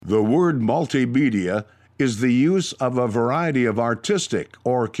The word multimedia is the use of a variety of artistic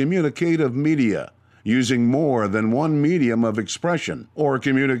or communicative media, using more than one medium of expression or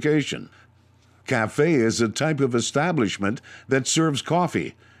communication. Cafe is a type of establishment that serves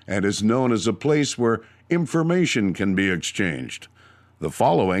coffee and is known as a place where information can be exchanged. The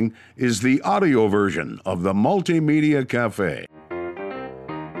following is the audio version of the Multimedia Cafe.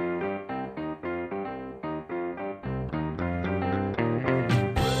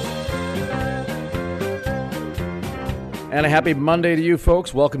 And a happy Monday to you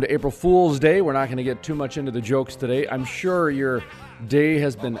folks. Welcome to April Fool's Day. We're not going to get too much into the jokes today. I'm sure your day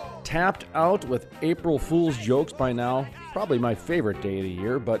has been tapped out with April Fool's jokes by now. Probably my favorite day of the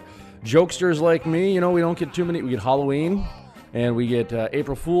year. But jokesters like me, we don't get too many. We get Halloween and we get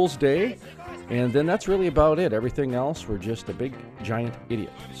April Fool's Day. And then that's really about it. Everything else, we're just a big, giant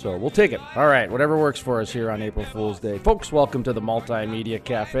idiot. So we'll take it. All right, whatever works for us here on April Fool's Day. Folks, welcome to the Multimedia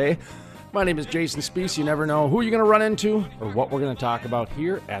Cafe. My name is Jason Speece. You never know who you're going to run into or what we're going to talk about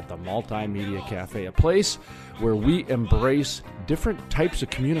here at the Multimedia Cafe, a place where we embrace different types of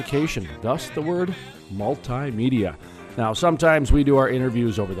communication, thus the word multimedia. Now, sometimes we do our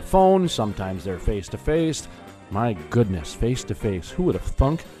interviews over the phone. Sometimes they're face-to-face. My goodness, face-to-face. Who would have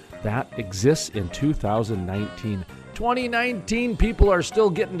thunk that exists in 2019? 2019, people are still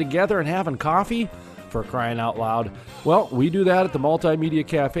getting together and having coffee? For crying out loud. Well, we do that at the Multimedia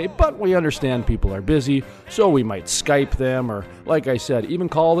Cafe, but we understand people are busy, so we might Skype them or, like I said, even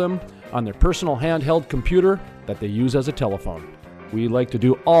call them on their personal handheld computer that they use as a telephone. We like to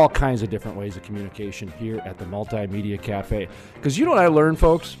do all kinds of different ways of communication here at the Multimedia Cafe. Because you know what I learned,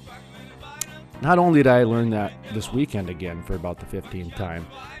 folks? Not only did I learn that this weekend again for about the 15th time,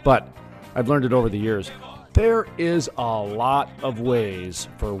 but I've learned it over the years. There is a lot of ways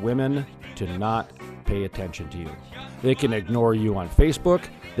for women to not pay attention to you. They can ignore you on Facebook.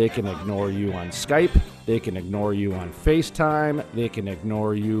 They can ignore you on Skype. They can ignore you on FaceTime. They can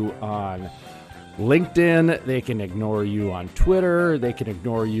ignore you on LinkedIn. They can ignore you on Twitter. They can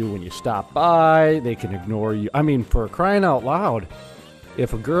ignore you when you stop by. They can ignore you. I mean, for crying out loud,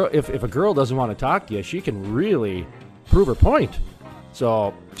 if a girl doesn't want to talk to you, she can really prove her point.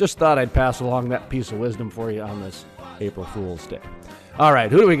 So just thought I'd pass along that piece of wisdom for you on this April Fool's Day. All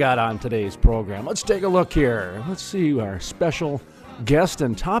right, who do we got on today's program? Let's take a look here. Let's see our special guest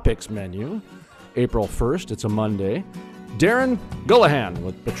and topics menu. April 1st, it's a Monday. Darren Gullihan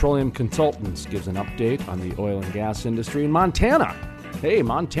with Petroleum Consultants gives an update on the oil and gas industry in Montana. Hey,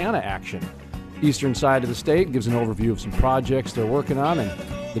 Montana action. Eastern side of the state gives an overview of some projects they're working on in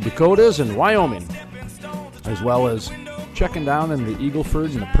the Dakotas and Wyoming, as well as checking down in the Eagle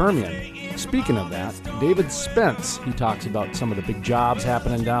Ford and the Permian. Speaking of that, David Spence, he talks about some of the big jobs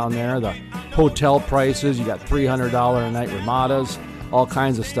happening down there, the hotel prices. You got $300 a night Ramadas, all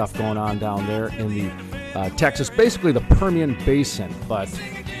kinds of stuff going on down there in the Texas, basically the Permian Basin, but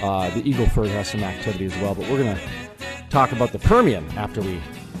the Eagle Ford has some activity as well. But we're going to talk about the Permian after we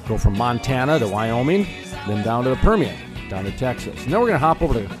go from Montana to Wyoming, then down to the Permian, down to Texas. And then we're going to hop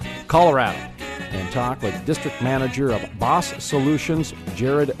over to Colorado and talk with District Manager of Boss Solutions,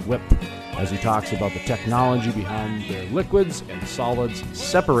 Jared Whipp, as he talks about the technology behind their liquids and solids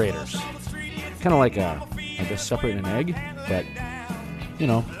separators. Kind of like separating an egg, but,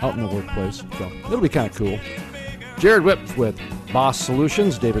 out in the workplace. So it'll be kind of cool. Jared Whipp with Boss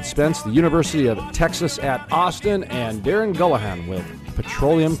Solutions, David Spence, the University of Texas at Austin, and Darren Gullihan with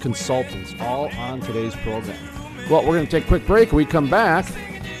Petroleum Consultants, all on today's program. Well, we're going to take a quick break. When we come back,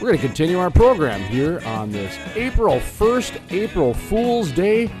 we're going to continue our program here on this April 1st, April Fool's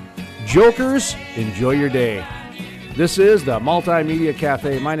Day. Jokers, enjoy your day. This is the Multimedia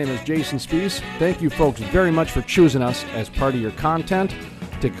Cafe. My name is Jason Speece. Thank you folks very much for choosing us as part of your content.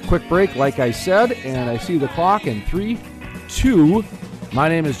 Take a quick break, like I said, and I see the clock in 3, 2. My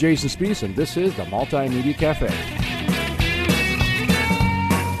name is Jason Speece, and this is the Multimedia Cafe.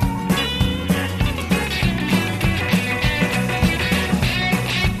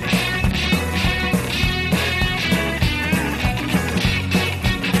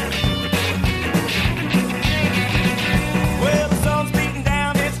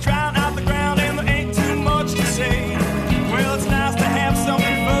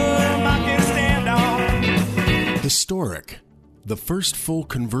 Historic, the first full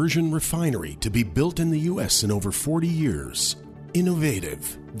conversion refinery to be built in the U.S. in over 40 years.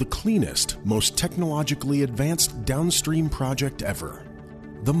 Innovative, the cleanest, most technologically advanced downstream project ever.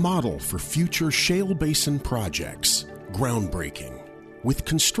 The model for future shale basin projects. Groundbreaking, with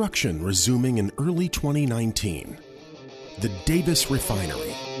construction resuming in early 2019. The Davis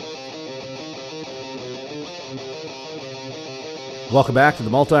Refinery. Welcome back to the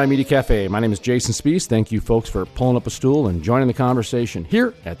Multimedia Cafe. My name is Jason Spees. Thank you, folks, for pulling up a stool and joining the conversation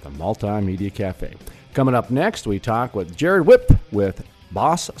here at the Multimedia Cafe. Coming up next, we talk with Jared Whipp with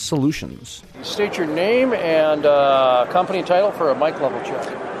Boss Solutions. State your name and company title for a mic level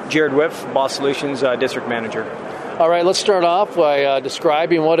check. Jared Whipp, Boss Solutions District Manager. All right, let's start off by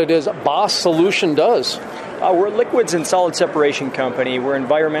describing what it is Boss Solution does. We're a liquids and solid separation company. We're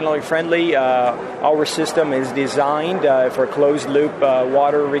environmentally friendly. Our system is designed for closed-loop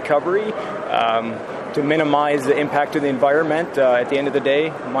water recovery to minimize the impact to the environment. At the end of the day,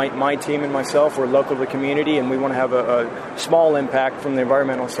 my team and myself, we're local to the community, and we want to have a small impact from the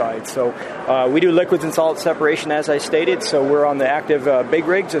environmental side. So we do liquids and solid separation, as I stated, so we're on the active big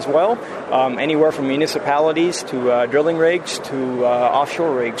rigs as well, anywhere from municipalities to drilling rigs to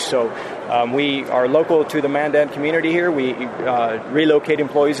offshore rigs. So we are local to the Mandan community here. We relocate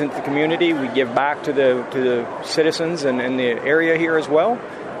employees into the community. We give back to the citizens and the area here as well.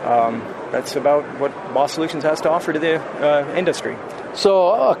 That's about what Boss Solutions has to offer to the industry.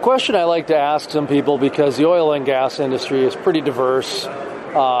 So a question I like to ask some people, because the oil and gas industry is pretty diverse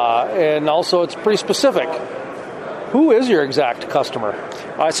and also it's pretty specific. Who is your exact customer?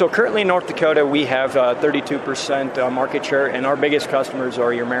 So currently in North Dakota, we have 32% market share, and our biggest customers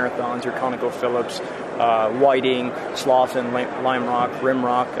are your Marathons, your ConocoPhillips, Whiting, Slauson, Lime Rock,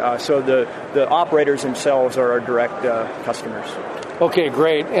 Rimrock. So the operators themselves are our direct customers. Okay,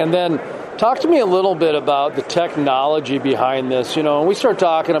 great. And then talk to me a little bit about the technology behind this. You know, when we start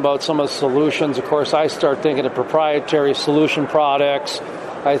talking about some of the solutions, of course, I start thinking of proprietary solution products.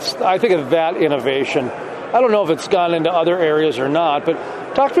 I think of that innovation. I don't know if it's gone into other areas or not, but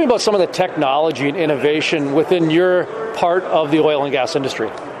talk to me about some of the technology and innovation within your part of the oil and gas industry.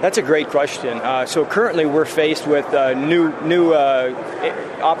 That's a great question. So currently we're faced with new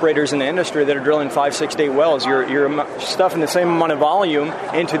operators in the industry that are drilling 5-6 day wells. You're stuffing the same amount of volume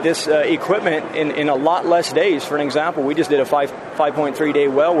into this equipment in a lot less days. For an example, we just did a 5.3 day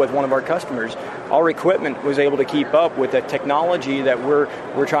well with one of our customers. Our equipment was able to keep up with the technology that we're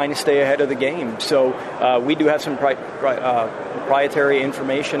trying to stay ahead of the game. So we do have some proprietary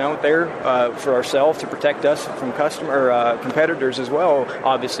information out there for ourselves to protect us from competitors as well,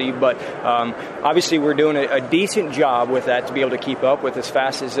 obviously. But obviously we're doing a decent job with that to be able to keep up with as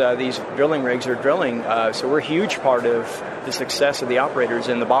fast as these drilling rigs are drilling. So we're a huge part of the success of the operators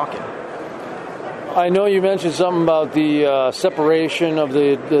in the Bakken. I know you mentioned something about the separation of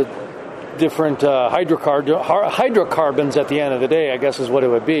the different hydrocarbons at the end of the day, I guess is what it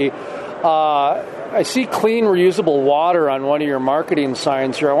would be. I see clean, reusable water on one of your marketing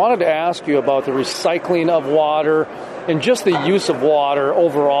signs here. I wanted to ask you about the recycling of water and just the use of water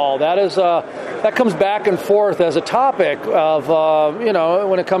overall. That comes back and forth as a topic of,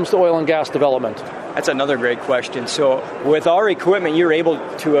 when it comes to oil and gas development. That's another great question. So with our equipment, you're able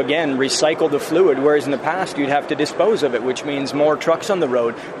to, again, recycle the fluid, whereas in the past you'd have to dispose of it, which means more trucks on the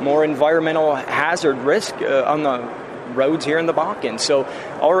road, more environmental hazard risk on the roads here in the Bakken. So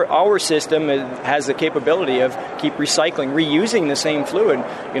our system has the capability of keep recycling, reusing the same fluid.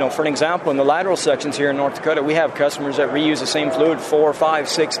 You know, for an example, in the lateral sections here in North Dakota, we have customers that reuse the same fluid 4, 5,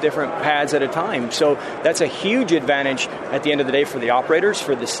 6 different pads at a time. So that's a huge advantage at the end of the day for the operators,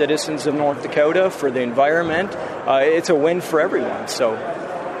 for the citizens of North Dakota, for the environment. It's a win for everyone. So,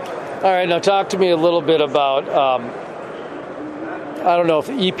 all right, now talk to me a little bit about I don't know if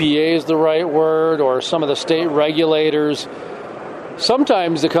EPA is the right word or some of the state regulators.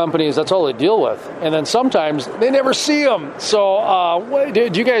 Sometimes the companies, that's all they deal with. And then sometimes they never see them. So do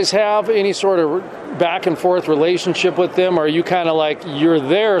you guys have any sort of back and forth relationship with them? Or are you kind of like you're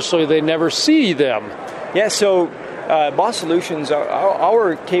there so they never see them? Yeah, so Boss Solutions,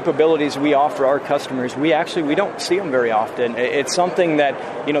 our capabilities we offer our customers, we don't see them very often. It's something that,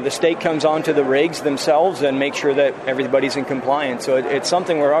 the state comes onto the rigs themselves and makes sure that everybody's in compliance. So it's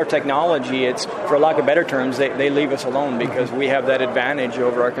something where our technology, it's, for lack of better terms, they leave us alone because we have that advantage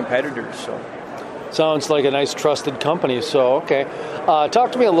over our competitors. So. Sounds like a nice trusted company. So, okay.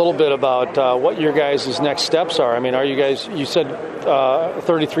 Talk to me a little bit about what your guys' next steps are. I mean, are you guys, you said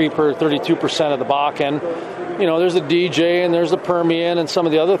 32% of the Bakken. There's a DJ and there's the Permian and some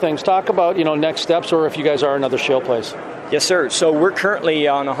of the other things. Talk about, next steps or if you guys are another shale place. Yes, sir. So we're currently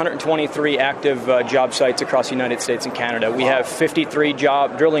on 123 active job sites across the United States and Canada. We have 53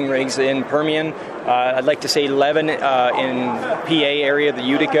 drilling rigs in Permian. I'd like to say 11 in PA area, the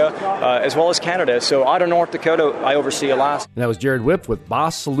Utica, as well as Canada. So out of North Dakota, I oversee Alaska. And that was Jared Whipp with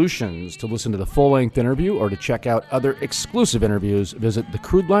Boss Solutions. To listen to the full-length interview or to check out other exclusive interviews, visit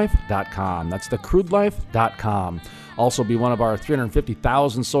thecrudelife.com. That's thecrudelife.com. Also be one of our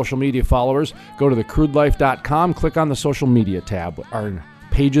 350,000 social media followers. Go to thecrudelife.com, click on the social media tab. Our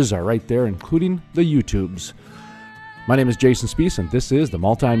pages are right there, including the YouTubes. My name is Jason Spees, and this is the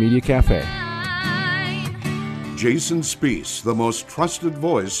Multimedia Cafe. Jason Spees, the most trusted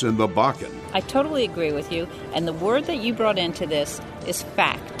voice in the Bakken. I totally agree with you, and the word that you brought into this is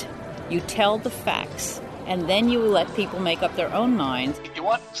fact. You tell the facts, and then you let people make up their own minds. You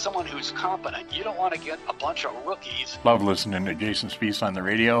want someone who's competent. You don't want to get a bunch of rookies. Love listening to Jason Spees on the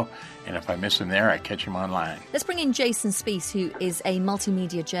radio, and if I miss him there, I catch him online. Let's bring in Jason Spees, who is a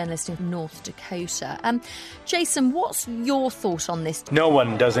multimedia journalist in North Dakota. Jason, what's your thought on this? No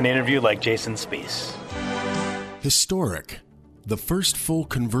one does an interview like Jason Spees. Historic, the first full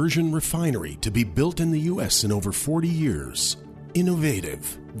conversion refinery to be built in the U.S. in over 40 years.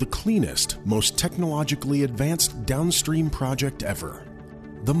 Innovative, the cleanest, most technologically advanced downstream project ever.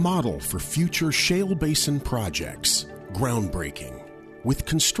 The model for future shale basin projects. Groundbreaking, with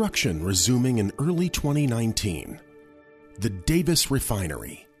construction resuming in early 2019. The Davis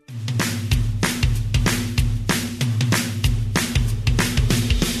Refinery.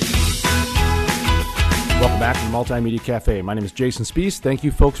 Welcome back to the Multimedia Cafe. My name is Jason Spees. Thank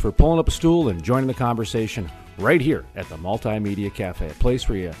you, folks, for pulling up a stool and joining the conversation right here at the Multimedia Cafe, a place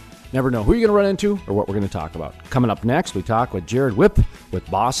where you never know who you're going to run into or what we're going to talk about. Coming up next, we talk with Jared Whipp with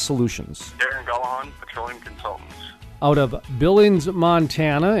Boss Solutions. Darren Gullahan, Petroleum Consultants. Out of Billings,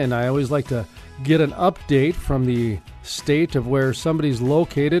 Montana, and I always like to get an update from the state of where somebody's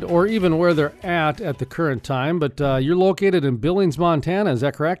located or even where they're at the current time. But you're located in Billings, Montana, is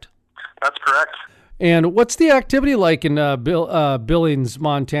that correct? That's correct. And what's the activity like in Billings,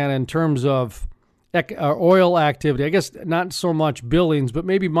 Montana, in terms of oil activity? I guess not so much Billings, but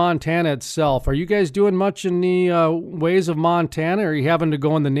maybe Montana itself. Are you guys doing much in the ways of Montana, or are you having to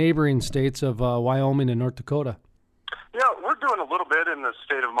go in the neighboring states of Wyoming and North Dakota? Yeah, we're doing a little bit in the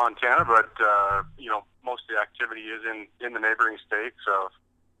state of Montana, but most of the activity is in the neighboring states of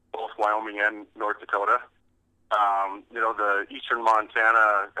both Wyoming and North Dakota. The eastern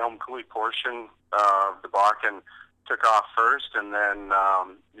Montana Elm Coulee portion of the Bakken took off first, and then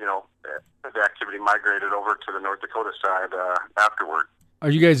the activity migrated over to the North Dakota side afterward. Are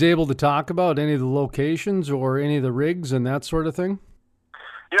you guys able to talk about any of the locations or any of the rigs and that sort of thing?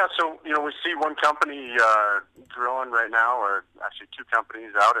 Yeah, so we see one company drilling right now, or actually two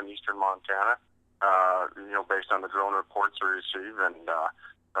companies out in eastern Montana. Based on the drone reports we receive, and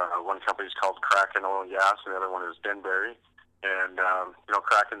one company is called Kraken Oil and Gas, and the other one is Denbury. And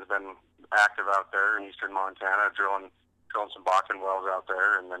Kraken's been active out there in eastern Montana, drilling some Bakken wells out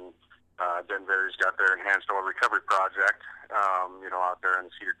there, and then Denbury's got their enhanced oil recovery project, out there in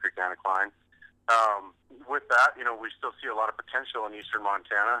the Cedar Creek Anticline. With that, we still see a lot of potential in eastern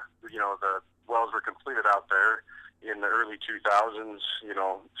Montana. The wells were completed out there in the early 2000s,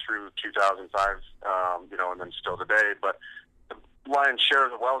 through 2005, and then still today. But the lion's share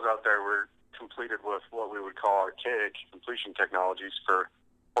of the wells out there were completed with what we would call archaic completion technologies for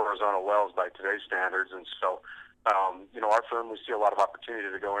horizontal wells by today's standards. And so, our firm, we see a lot of opportunity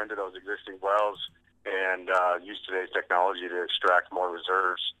to go into those existing wells and use today's technology to extract more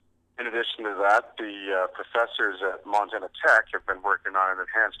reserves. In addition to that, the professors at Montana Tech have been working on an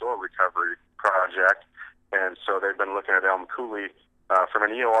enhanced oil recovery project, and so they've been looking at Elm Coulee from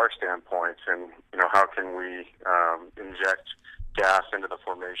an EOR standpoint, and how can we inject gas into the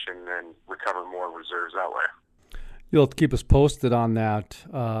formation and recover more reserves that way. You'll have to keep us posted on that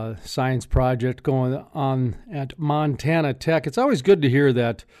science project going on at Montana Tech. It's always good to hear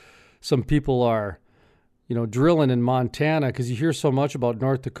that some people are drilling in Montana, because you hear so much about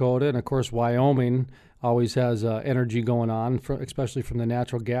North Dakota, and of course Wyoming always has energy going on, especially from the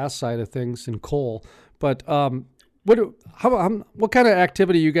natural gas side of things and coal. But what kind of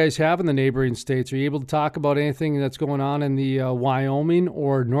activity you guys have in the neighboring states? Are you able to talk about anything that's going on in the Wyoming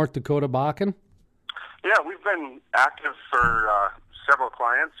or North Dakota Bakken? Yeah, we've been active for several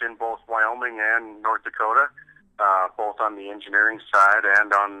clients in both Wyoming and North Dakota, both on the engineering side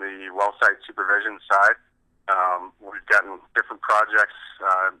and on the well site supervision side. We've gotten different projects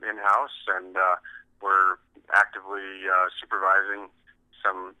in-house, and we're actively supervising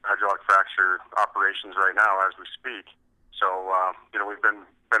some hydraulic fracture operations right now as we speak. So, we've been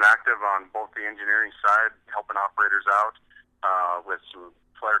active on both the engineering side, helping operators out with some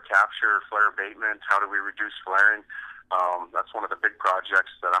flare capture, flare abatement. How do we reduce flaring? That's one of the big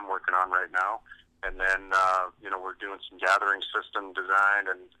projects that I'm working on right now. And then, we're doing some gathering system design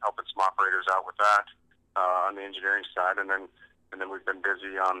and helping some operators out with that on the engineering side. And then we've been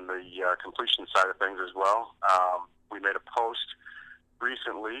busy on the completion side of things as well. We made a post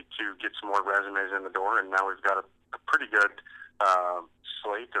recently to get some more resumes in the door, and now we've got a pretty good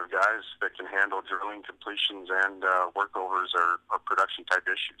slate of guys that can handle drilling, completions, and workovers or production type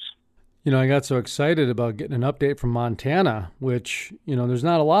issues. You know, I got so excited about getting an update from Montana, which, you know, there's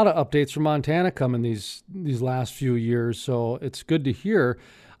not a lot of updates from Montana coming these last few years, so it's good to hear.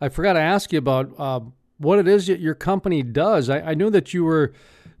 I forgot to ask you about what it is that your company does. I knew that you were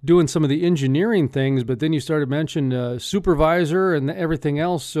doing some of the engineering things, but then you started mentioning supervisor and everything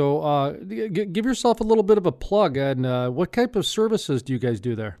else. So give yourself a little bit of a plug, and what type of services do you guys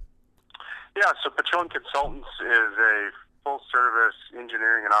do there? Yeah, so Petroleum Consultants is a full-service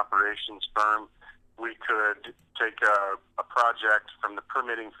engineering and operations firm. We could take a project from the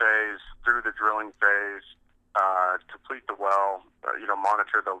permitting phase through the drilling phase, complete the well,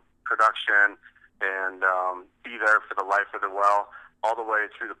 monitor the production, and be there for the life of the well, all the way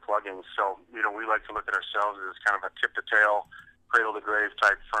through the plugging. So, we like to look at ourselves as kind of a tip-to-tail, cradle-to-grave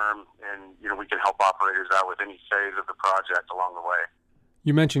type firm, and, we can help operators out with any phase of the project along the way.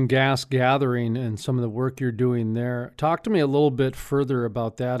 You mentioned gas gathering and some of the work you're doing there. Talk to me a little bit further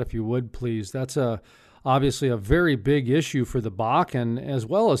about that, if you would, please. That's obviously a very big issue for the Bakken, as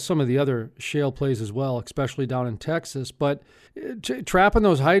well as some of the other shale plays as well, especially down in Texas. But trapping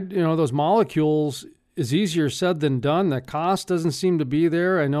those molecules is easier said than done. The cost doesn't seem to be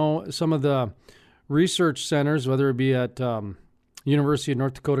there. I know some of the research centers, whether it be at University of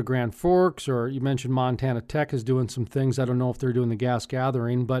North Dakota Grand Forks, or you mentioned Montana Tech is doing some things. I don't know if they're doing the gas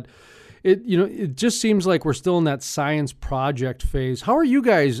gathering, but it just seems like we're still in that science project phase. How are you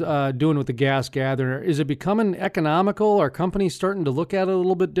guys doing with the gas gathering? Is it becoming economical? Are companies starting to look at it a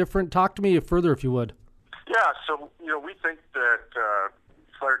little bit different? Talk to me further, if you would. Yeah, so we think that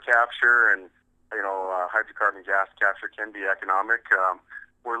flare capture and hydrocarbon gas capture can be economic.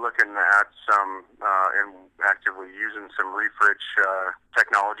 We're looking at some and actively using some refrigerant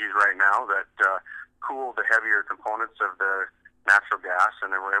technologies right now that cool the heavier components of the natural gas,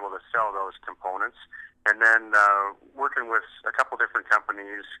 and then we're able to sell those components. And then working with a couple different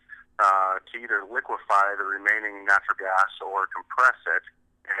companies to either liquefy the remaining natural gas or compress it,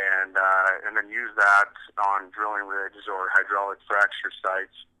 and then use that on drilling rigs or hydraulic fracture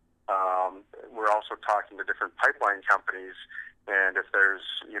sites. We're also talking to different pipeline companies. And if there's,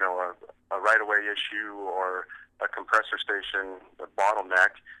 a right-of-way issue or a compressor station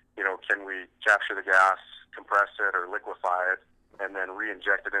bottleneck, can we capture the gas, compress it, or liquefy it, and then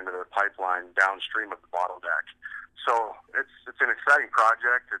re-inject it into the pipeline downstream of the bottleneck? So it's an exciting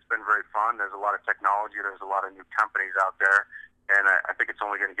project. It's been very fun. There's a lot of technology. There's a lot of new companies out there. And I think it's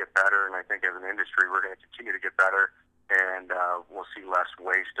only going to get better. And I think as an industry, we're going to continue to get better. And we'll see less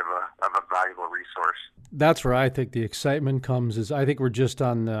waste of a valuable resource. That's where I think the excitement comes. Is I think we're just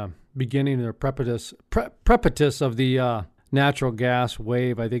on the beginning or precipice of the natural gas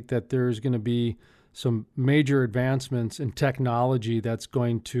wave. I think that there's going to be some major advancements in technology that's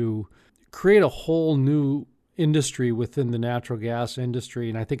going to create a whole new industry within the natural gas industry.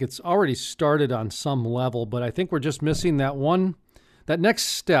 And I think it's already started on some level, but I think we're just missing that next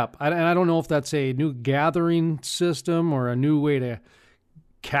step. And I don't know if that's a new gathering system or a new way to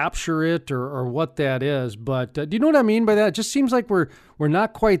capture it or what that is. But do you know what I mean by that? It just seems like we're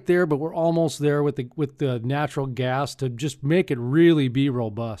not quite there, but we're almost there with the natural gas to just make it really be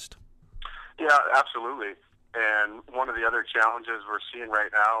robust. Yeah, absolutely. And one of the other challenges we're seeing right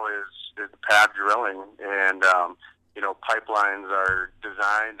now is pad drilling. And, pipelines are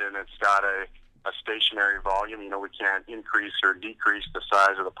designed and it's got a stationary volume. We can't increase or decrease the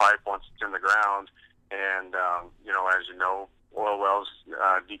size of the pipe once it's in the ground. And, as you know, oil wells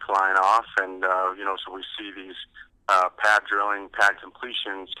decline off. And, so we see these pad drilling, pad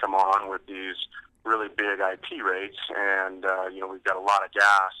completions come on with these really big IP rates. And, we've got a lot of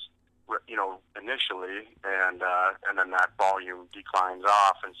gas, initially, and then that volume declines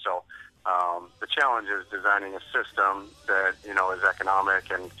off. And so the challenge is designing a system that, is economic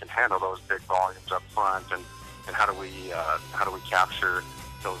and can handle those big volumes up front. And how do we capture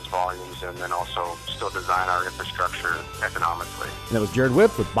those volumes and then also still design our infrastructure economically. And that was Jared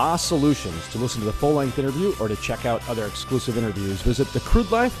Whipp with Boss Solutions. To listen to the full-length interview or to check out other exclusive interviews, visit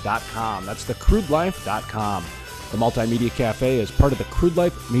thecrudelife.com. That's thecrudelife.com. The Multimedia Cafe is part of the Crude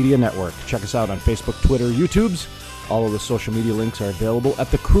Life Media Network. Check us out on Facebook, Twitter, YouTubes. All of the social media links are available at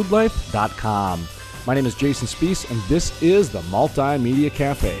thecrudelife.com. My name is Jason Spees, and this is the Multimedia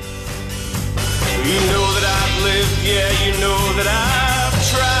Cafe. You know that I've lived, yeah, you know that I've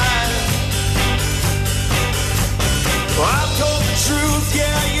tried. Well, I've told the truth,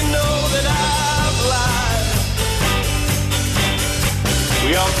 yeah, you know that I've lied.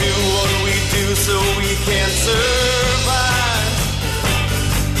 We all do what we do so we can survive.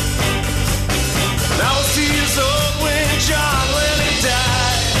 Now we'll see you so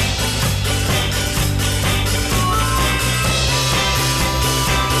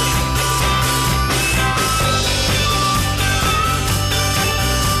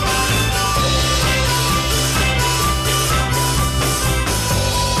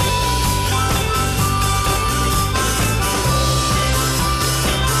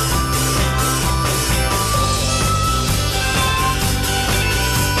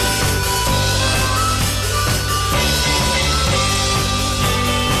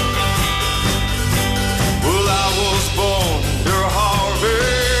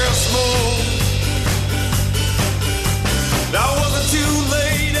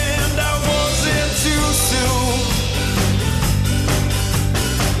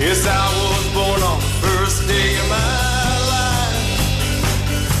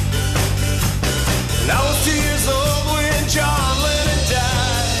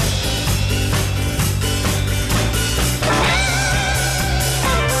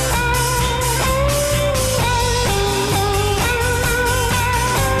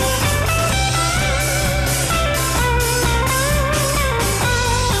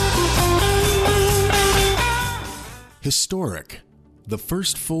Historic, the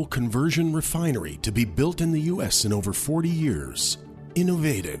first full conversion refinery to be built in the U.S. in over 40 years.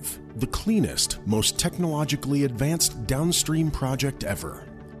 Innovative, the cleanest, most technologically advanced downstream project ever.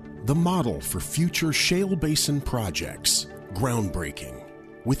 The model for future shale basin projects. Groundbreaking,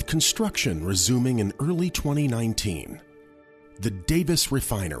 with construction resuming in early 2019. The Davis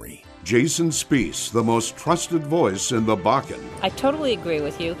Refinery. Jason Spiess, the most trusted voice in the Bakken. I totally agree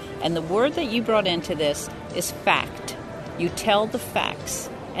with you, and the word that you brought into this is fact. You tell the facts,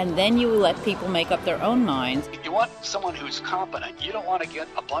 and then you let people make up their own minds. You want someone who's competent. You don't want to get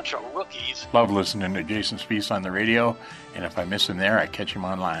a bunch of rookies. Love listening to Jason Spiess on the radio, and if I miss him there, I catch him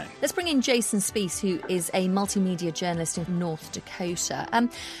online. Let's bring in Jason Spiess, who is a multimedia journalist in North Dakota.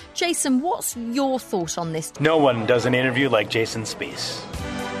 Jason, what's your thought on this? No one does an interview like Jason Spiess.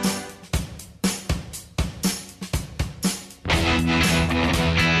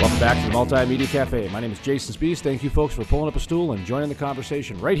 Welcome back to the Multimedia Cafe. My name is Jason Spiess. Thank you, folks, for pulling up a stool and joining the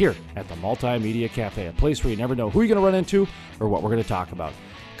conversation right here at the Multimedia Cafe, a place where you never know who you're going to run into or what we're going to talk about.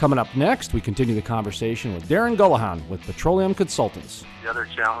 Coming up next, we continue the conversation with Darren Gullahan with Petroleum Consultants. The other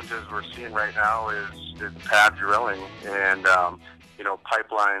challenges we're seeing right now is pad drilling, and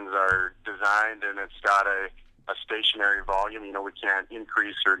pipelines are designed, and it's got a stationary volume. We can't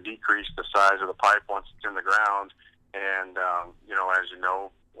increase or decrease the size of the pipe once it's in the ground, and as you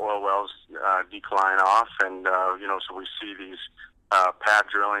know, oil wells decline off, and so we see these pad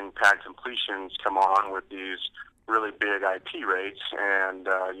drilling, pad completions come on with these really big IP rates, and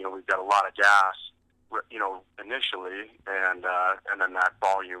we've got a lot of gas, initially, and then that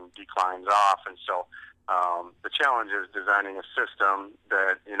volume declines off, and so the challenge is designing a system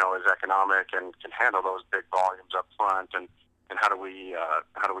that is economic and can handle those big volumes up front, and how do we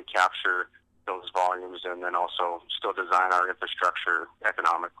capture those volumes and then also still design our infrastructure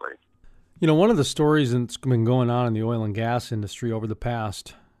economically. One of the stories that's been going on in the oil and gas industry over the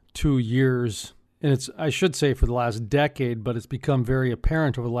past 2 years, and it's, I should say, for the last decade, but it's become very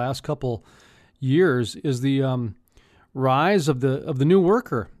apparent over the last couple years, is the rise of the new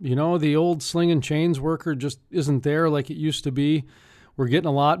worker. The old sling and chains worker just isn't there like it used to be. We're getting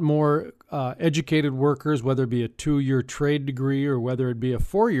a lot more educated workers, whether it be a 2-year trade degree or whether it be a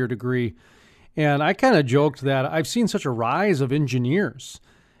 4-year degree. And I kind of joked that I've seen such a rise of engineers.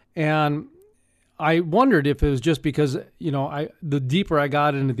 And I wondered if it was just because, the deeper I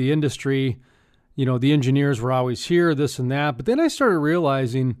got into the industry, the engineers were always here, this and that. But then I started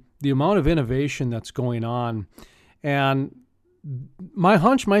realizing the amount of innovation that's going on. And my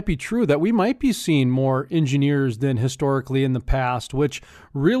hunch might be true that we might be seeing more engineers than historically in the past, which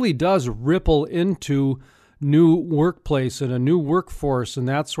really does ripple into new workplace and a new workforce and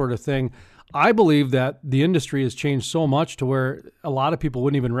that sort of thing. I believe that the industry has changed so much to where a lot of people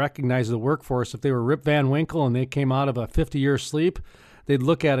wouldn't even recognize the workforce. If they were Rip Van Winkle and they came out of a 50-year sleep, they'd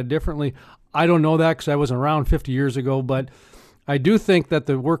look at it differently. I don't know that because I wasn't around 50 years ago, but I do think that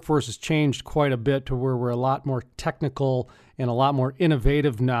the workforce has changed quite a bit to where we're a lot more technical and a lot more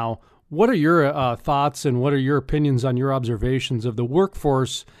innovative now. What are your thoughts and what are your opinions on your observations of the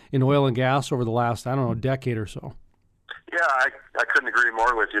workforce in oil and gas over the last, decade or so? Yeah, I couldn't agree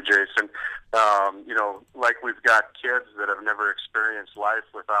more with you, Jason. Like we've got kids that have never experienced life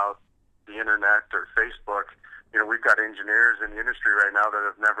without the internet or Facebook. We've got engineers in the industry right now that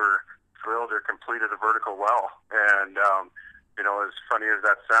have never drilled or completed a vertical well. And, as funny as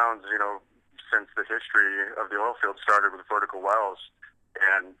that sounds, since the history of the oil field started with vertical wells.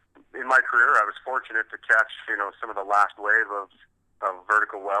 And in my career, I was fortunate to catch, some of the last wave of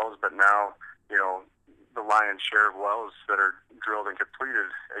vertical wells, but now, the lion's share of wells that are drilled and completed,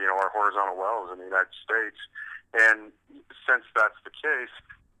 are horizontal wells in the United States. And since that's the case,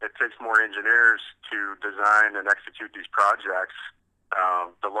 it takes more engineers to design and execute these projects.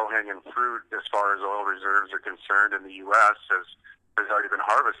 The low-hanging fruit as far as oil reserves are concerned in the U.S. has already been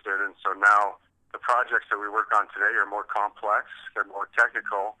harvested. And so now the projects that we work on today are more complex, they're more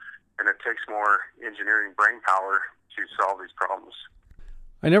technical, and it takes more engineering brain power to solve these problems.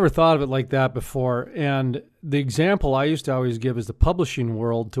 I never thought of it like that before. And the example I used to always give is the publishing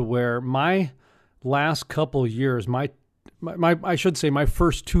world, to where my last couple years, my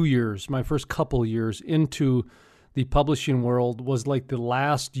first 2 years, my first couple years into the publishing world was like the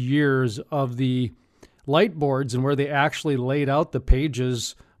last years of the light boards and where they actually laid out the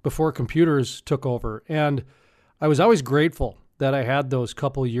pages before computers took over. And I was always grateful that I had those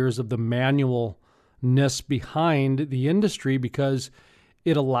couple years of the manualness behind the industry, because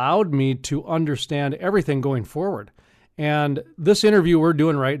it allowed me to understand everything going forward. And this interview we're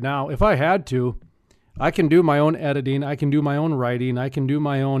doing right now, if I had to, I can do my own editing, I can do my own writing, I can do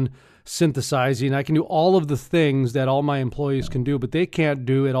my own synthesizing. I can do all of the things that all my employees can do, but they can't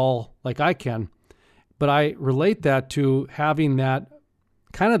do it all like I can. But I relate that to having that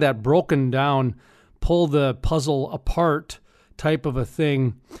kind of that broken down, pull the puzzle apart type of a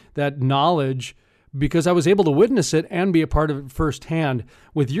thing, that knowledge, because I was able to witness it and be a part of it firsthand.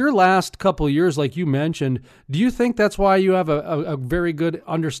 With your last couple of years, like you mentioned, do you think that's why you have a very good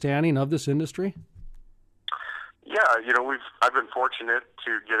understanding of this industry? Yeah, I've been fortunate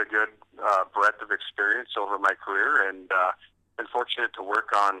to get a good breadth of experience over my career, and been fortunate to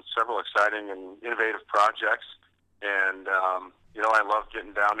work on several exciting and innovative projects. And I love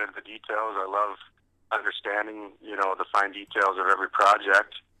getting down into the details. I love understanding, the fine details of every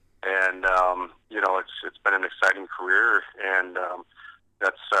project. And it's been an exciting career, and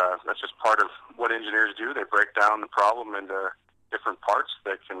that's just part of what engineers do. They break down the problem into different parts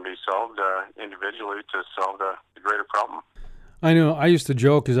that can be solved individually to solve the greater problem. I know. I used to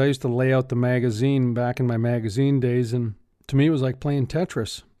joke because I used to lay out the magazine back in my magazine days, and to me it was like playing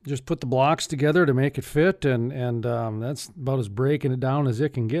Tetris. Just put the blocks together to make it fit, and that's about as breaking it down as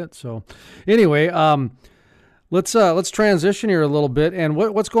it can get. So anyway, let's transition here a little bit. And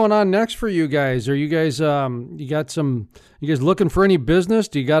what's going on next for you guys? Are you guys you guys looking for any business?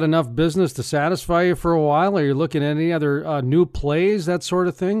 Do you got enough business to satisfy you for a while? Are you looking at any other new plays, that sort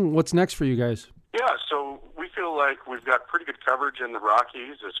of thing? What's next for you guys? Yeah, so we feel like we've got pretty good coverage in the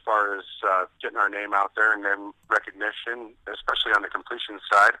Rockies as far as getting our name out there and then recognition, especially on the completion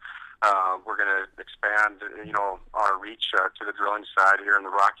side. We're going to expand, our reach to the drilling side here in the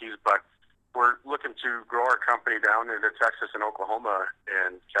Rockies, but we're looking to grow our company down into Texas and Oklahoma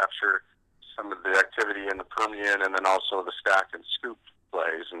and capture some of the activity in the Permian and then also the stack and scoop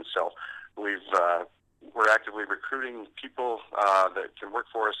plays. And so we're actively recruiting people that can work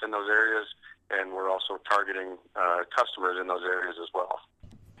for us in those areas, and we're also targeting customers in those areas as well.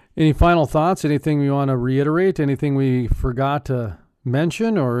 Any final thoughts? Anything we want to reiterate? Anything we forgot to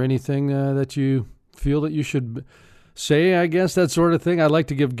mention, or anything that you feel that you should say, I guess, that sort of thing? I'd like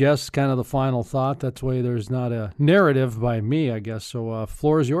to give guests kind of the final thought. That's way there's not a narrative by me, I guess. So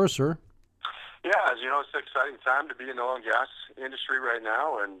floor is yours, sir. Yeah, as you know, it's an exciting time to be in the oil and gas industry right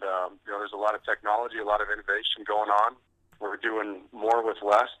now, and there's a lot of technology, a lot of innovation going on. We're doing more with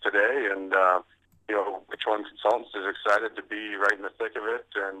less today, and Petroleum Consultants is excited to be right in the thick of it,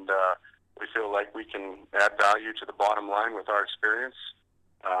 and we feel like we can add value to the bottom line with our experience.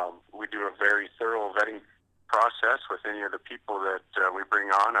 We do a very thorough vetting process with any of the people that we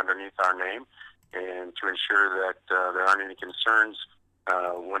bring on underneath our name, and to ensure that there aren't any concerns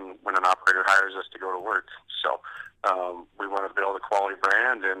when an operator hires us to go to work. So we want to build a quality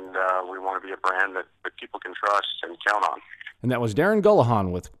brand, and we want to be a brand that people can trust and count on. And that was Darren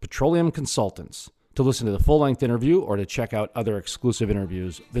Gullahan with Petroleum Consultants. To listen to the full-length interview or to check out other exclusive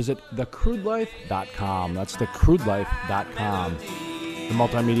interviews, visit thecrudelife.com. That's thecrudelife.com. The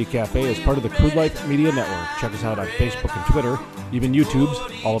Multimedia Cafe is part of the Crude Life Media Network. Check us out on Facebook and Twitter, even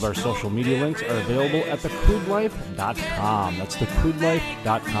YouTube's. All of our social media links are available at thecrudelife.com. That's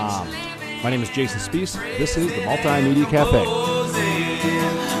thecrudelife.com. My name is Jason Spees. This is the Multimedia Cafe.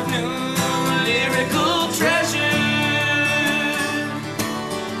 Lyrical treasure.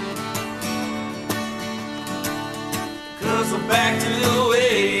 Cause I'm back to the way.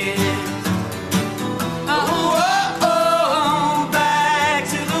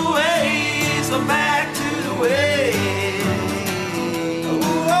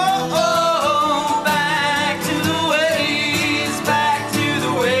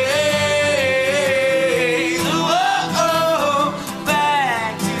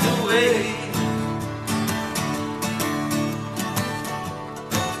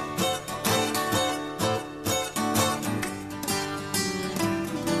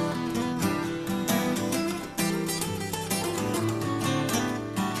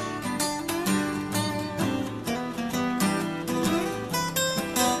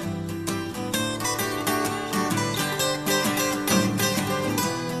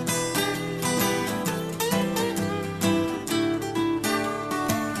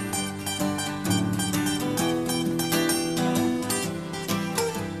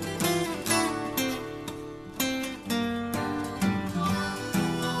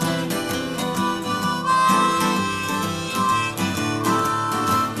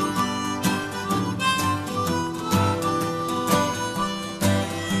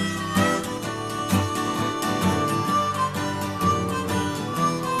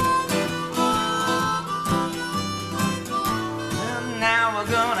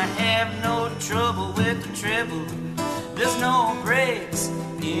 There's no breaks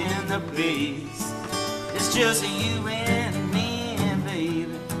in the place. It's just you and me, baby.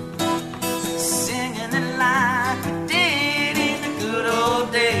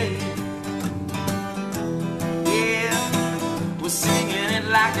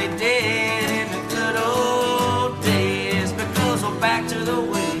 like they did in the good old days, because we're back to the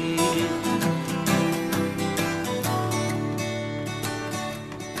way.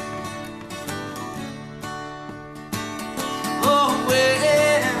 Oh,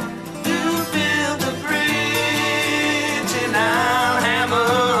 well, you build the bridge and I'll hammer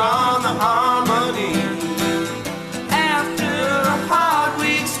on the harmony. After a hard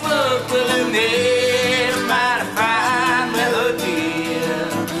week's work, we'll have made a mighty fine melody.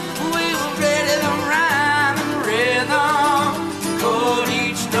 We were ready to rhyme and rhythm, chord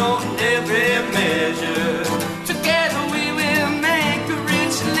each note and every measure. Together we will make a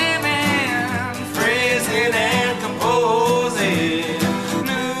rich living, phrasing and composing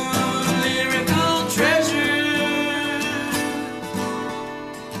new lyrical treasures.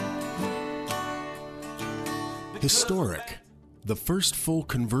 Historic, the first full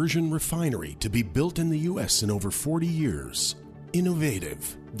conversion refinery to be built in the U.S. in over 40 years.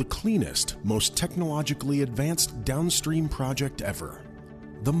 Innovative, the cleanest, most technologically advanced downstream project ever.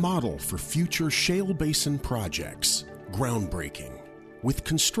 The model for future shale basin projects. Groundbreaking, with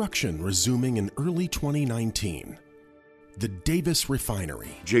construction resuming in early 2019. The Davis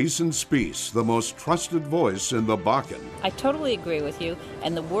Refinery. Jason Spiess, the most trusted voice in the Bakken. I totally agree with you,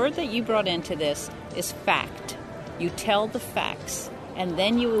 and the word that you brought into this is fact. You tell the facts, and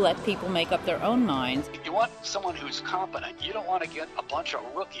then you let people make up their own minds. You want someone who's competent. You don't want to get a bunch of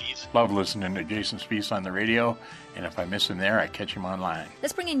rookies. Love listening to Jason Spiess on the radio, and if I miss him there, I catch him online.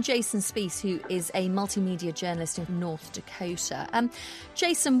 Let's bring in Jason Spiess, who is a multimedia journalist in North Dakota.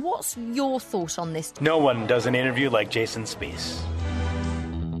 Jason, what's your thought on this? No one does an interview like Jason Spiess.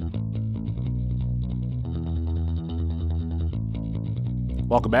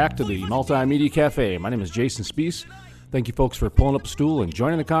 Welcome back to the MultiMedia Cafe. My name is Jason Spiess. Thank you, folks, for pulling up a stool and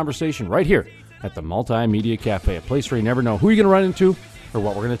joining the conversation right here at the MultiMedia Cafe, a place where you never know who you're going to run into or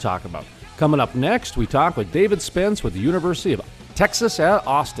what we're going to talk about. Coming up next, we talk with David Spence with the University of Texas at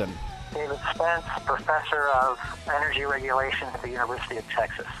Austin. David Spence, professor of energy regulation at the University of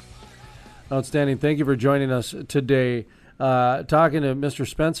Texas. Outstanding. Thank you for joining us today. Talking to Mr.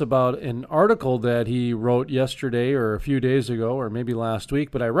 Spence about an article that he wrote yesterday or a few days ago or maybe last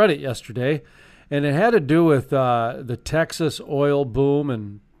week, but I read it yesterday, and it had to do with the Texas oil boom,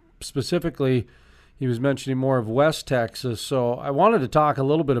 and specifically he was mentioning more of West Texas. So I wanted to talk a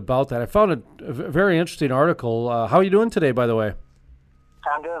little bit about that. I found it a very interesting article. How are you doing today, by the way?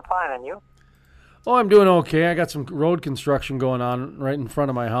 I'm doing fine, and you? Oh, I'm doing okay. I got some road construction going on right in front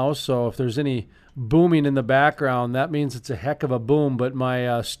of my house, so if there's any booming in the background, that means it's a heck of a boom. But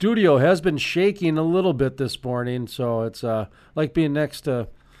my studio has been shaking a little bit this morning, so it's like being next to,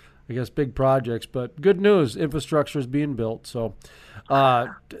 I guess, big projects. But good news, infrastructure is being built. So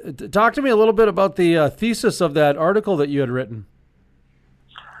talk to me a little bit about the thesis of that article that you had written.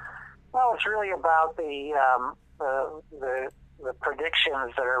 Well, it's really about the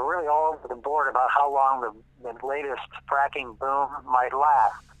predictions that are really all over the board about how long the latest fracking boom might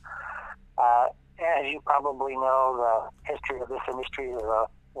last. As you probably know, the history of this industry is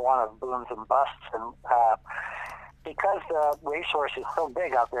one of booms and busts, and because the resource is so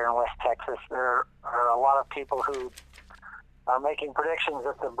big out there in West Texas, there are a lot of people who are making predictions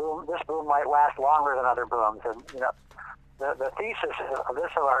that this boom might last longer than other booms. And the thesis of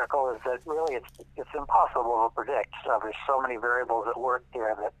this article is that really it's impossible to predict. There's so many variables at work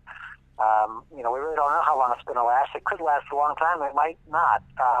here that we really don't know how long it's going to last. It could last a long time. It might not.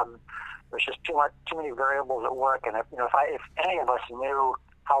 There's just too many variables at work, and if any of us knew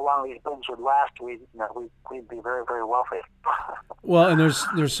how long these booms would last, we'd be very, very wealthy. Well, and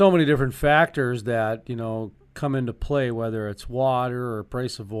there's so many different factors that come into play, whether it's water or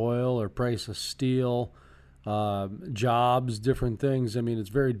price of oil or price of steel, jobs, different things. I mean, it's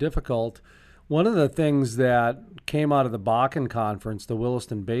very difficult. One of the things that came out of the Bakken Conference, the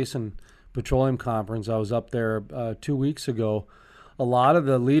Williston Basin Petroleum Conference, I was up there 2 weeks ago. A lot of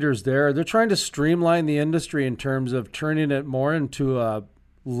the leaders there, they're trying to streamline the industry in terms of turning it more into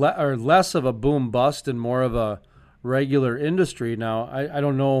less of a boom bust and more of a regular industry. Now, I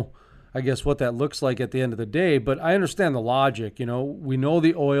don't know, I guess, what that looks like at the end of the day, but I understand the logic. We know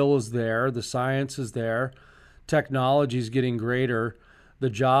the oil is there, the science is there, technology is getting greater, the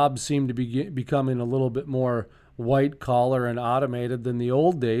jobs seem to be becoming a little bit more white collar and automated than the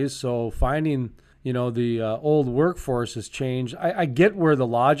old days. So finding the old workforce has changed. I get where the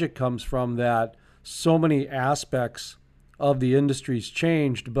logic comes from, that so many aspects of the industry's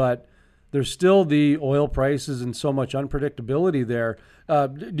changed, but there's still the oil prices and so much unpredictability there.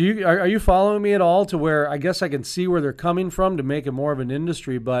 Are you following me at all to where I guess I can see where they're coming from to make it more of an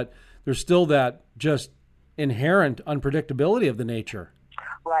industry, but there's still that just inherent unpredictability of the nature?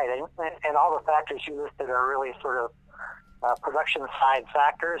 Right, and all the factors you listed are really sort of production side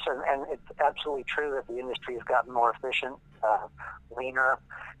factors, and it's absolutely true that the industry has gotten more efficient, leaner,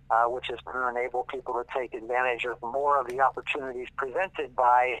 which is going to enable people to take advantage of more of the opportunities presented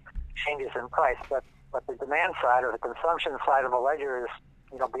by changes in price. But the demand side or the consumption side of a ledger is,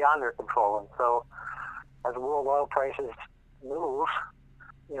 beyond their control. And so as world oil prices move,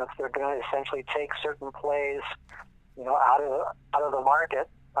 they're going to essentially take certain plays, out of the market,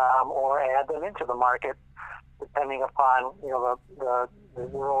 or add them into the market, depending upon, the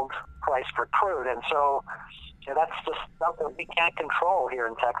world price for crude. And so that's just something we can't control here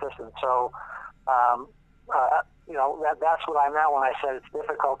in Texas. And so, that's what I meant when I said it's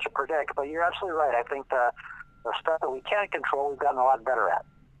difficult to predict. But you're absolutely right. I think the stuff that we can't control, we've gotten a lot better at.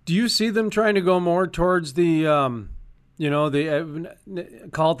 Do you see them trying to go more towards the, call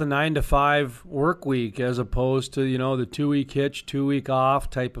it the 9-to-5 work week as opposed to, the 2-week hitch, 2-week off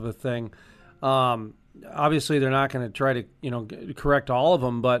type of a thing? Obviously, they're not going to try to, correct all of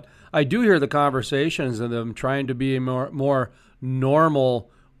them, but I do hear the conversations of them trying to be a more normal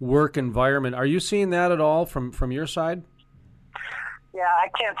work environment. Are you seeing that at all from your side? Yeah, I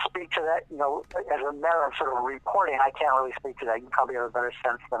can't speak to that. As a matter of sort of reporting, I can't really speak to that. You probably have a better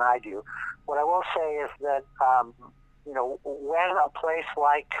sense than I do. What I will say is that, when a place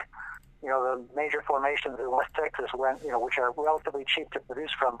like, the major formations in West Texas, which are relatively cheap to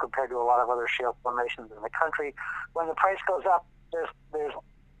produce from compared to a lot of other shale formations in the country, when the price goes up, there's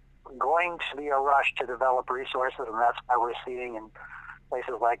going to be a rush to develop resources, and that's why we're seeing in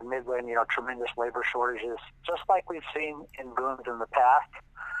places like Midland, tremendous labor shortages, just like we've seen in booms in the past.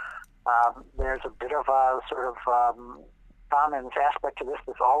 There's a bit of a sort of commons aspect to this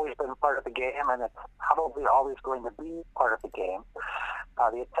that's always been part of the game, and it's probably always going to be part of the game.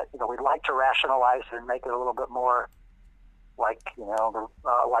 We'd like to rationalize it and make it a little bit more like,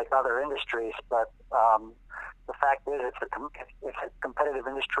 like other industries, but the fact is it's a competitive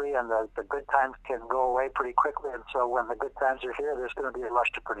industry, and the good times can go away pretty quickly, and so when the good times are here, there's going to be a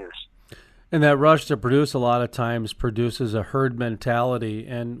rush to produce. And that rush to produce a lot of times produces a herd mentality,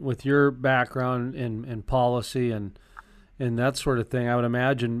 and with your background in policy and that sort of thing, I would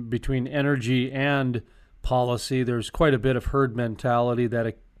imagine between energy and policy, there's quite a bit of herd mentality that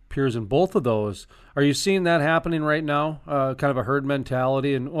appears in both of those. Are you seeing that happening right now, kind of a herd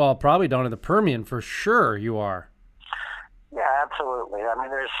mentality? And, well, probably down in the Permian for sure you are. Yeah, absolutely. I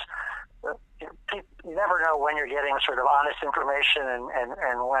mean, you never know when you're getting sort of honest information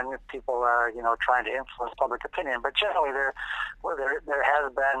and when people are, trying to influence public opinion. But generally there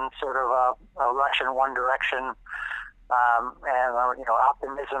has been sort of a rush in one direction.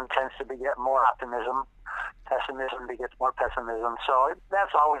 Optimism tends to beget more optimism. Pessimism begets more pessimism. So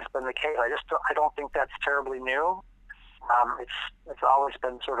that's always been the case. I don't think that's terribly new. It's always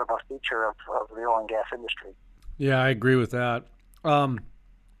been sort of a feature of the oil and gas industry. Yeah, I agree with that.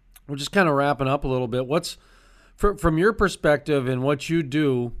 We're just kind of wrapping up a little bit. What's from your perspective and what you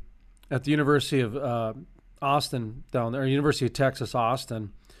do at the University of Austin down there, University of Texas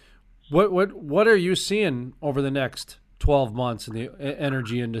Austin? What are you seeing over the next 12 months in the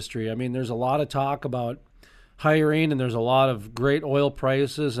energy industry? I mean, there's a lot of talk about hiring, and there's a lot of great oil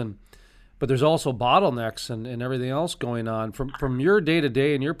prices, but there's also bottlenecks and everything else going on. From your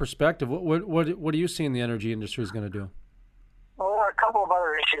day-to-day and your perspective, what do you see the energy industry is going to do? Well, there are a couple of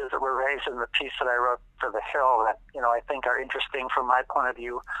other issues that were raised in the piece that I wrote for The Hill that, I think are interesting from my point of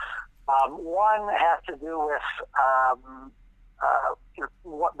view. One has to do with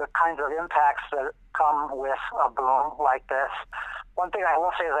what the kinds of impacts that come with a boom like this. One thing I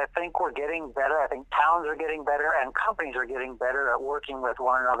will say is I think we're getting better. I think towns are getting better and companies are getting better at working with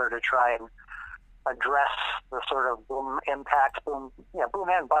one another to try and address the sort of boom and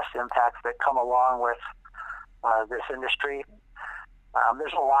bust impacts that come along with this industry.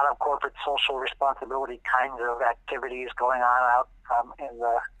 There's a lot of corporate social responsibility kinds of activities going on out in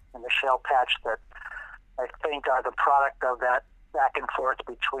the shale patch that I think are the product of that back and forth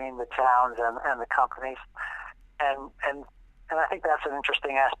between the towns and the companies. And I think that's an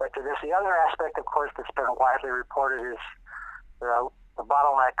interesting aspect of this. The other aspect, of course, that's been widely reported is the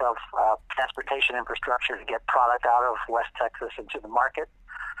bottleneck of transportation infrastructure to get product out of West Texas into the market.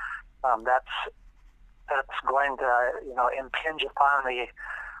 That's going to impinge upon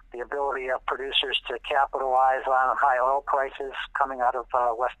the ability of producers to capitalize on high oil prices coming out of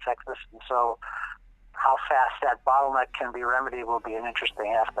West Texas. And so how fast that bottleneck can be remedied will be an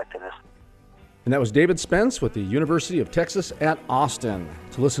interesting aspect of this. And that was David Spence with the University of Texas at Austin.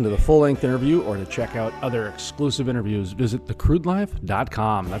 To listen to the full-length interview or to check out other exclusive interviews, visit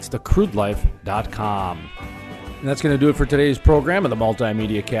thecrudelife.com. That's thecrudelife.com. And that's going to do it for today's program of the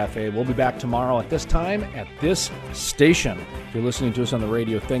Multimedia Cafe. We'll be back tomorrow at this time at this station. If you're listening to us on the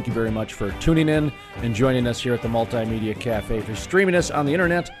radio, thank you very much for tuning in and joining us here at the Multimedia Cafe. If you're streaming us on the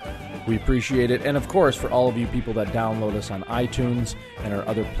internet, we appreciate it. And, of course, for all of you people that download us on iTunes and our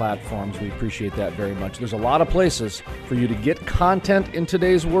other platforms, we appreciate that very much. There's a lot of places for you to get content in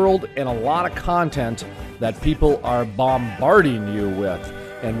today's world and a lot of content that people are bombarding you with.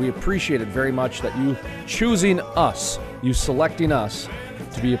 And we appreciate it very much that you choosing us, you selecting us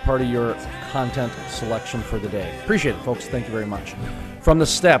to be a part of your content selection for the day. Appreciate it, folks. Thank you very much. From the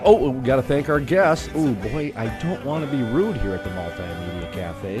staff, we got to thank our guests. Oh, boy, I don't want to be rude here at the Multimedia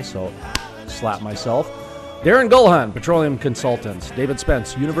Cafe, so slap myself. Darren Gulhan, Petroleum Consultants. David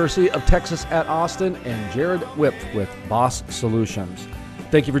Spence, University of Texas at Austin. And Jared Whip with Boss Solutions.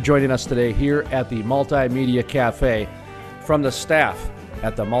 Thank you for joining us today here at the Multimedia Cafe. From the staff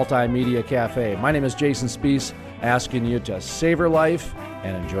at the Multimedia Cafe, my name is Jason Spees, asking you to savor life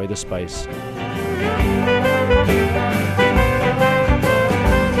and enjoy the spice.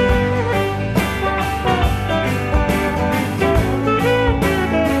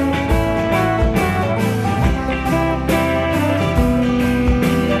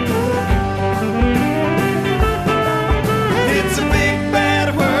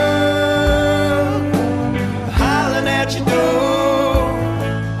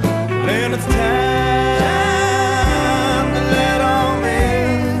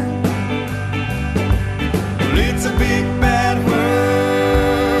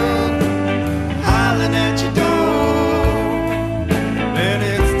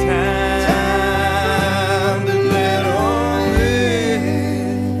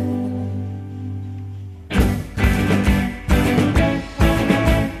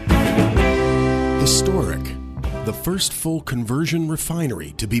 First full conversion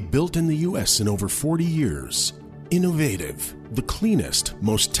refinery to be built in the U.S. in over 40 years. Innovative, the cleanest,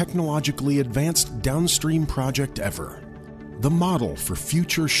 most technologically advanced downstream project ever. The model for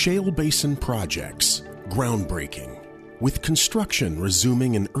future shale basin projects. Groundbreaking, with construction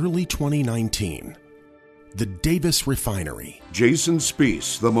resuming in early 2019. The Davis Refinery. Jason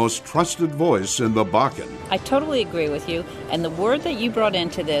Spees, the most trusted voice in the Bakken. I totally agree with you, and the word that you brought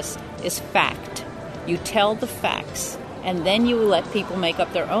into this is fact. You tell the facts, and then you let people make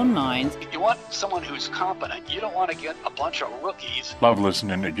up their own minds. You want someone who's competent. You don't want to get a bunch of rookies. Love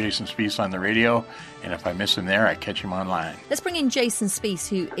listening to Jason Spees on the radio, and if I miss him there, I catch him online. Let's bring in Jason Spees,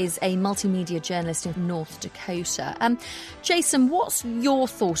 who is a multimedia journalist in North Dakota. Jason, what's your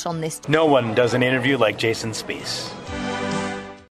thought on this? No one does an interview like Jason Spees.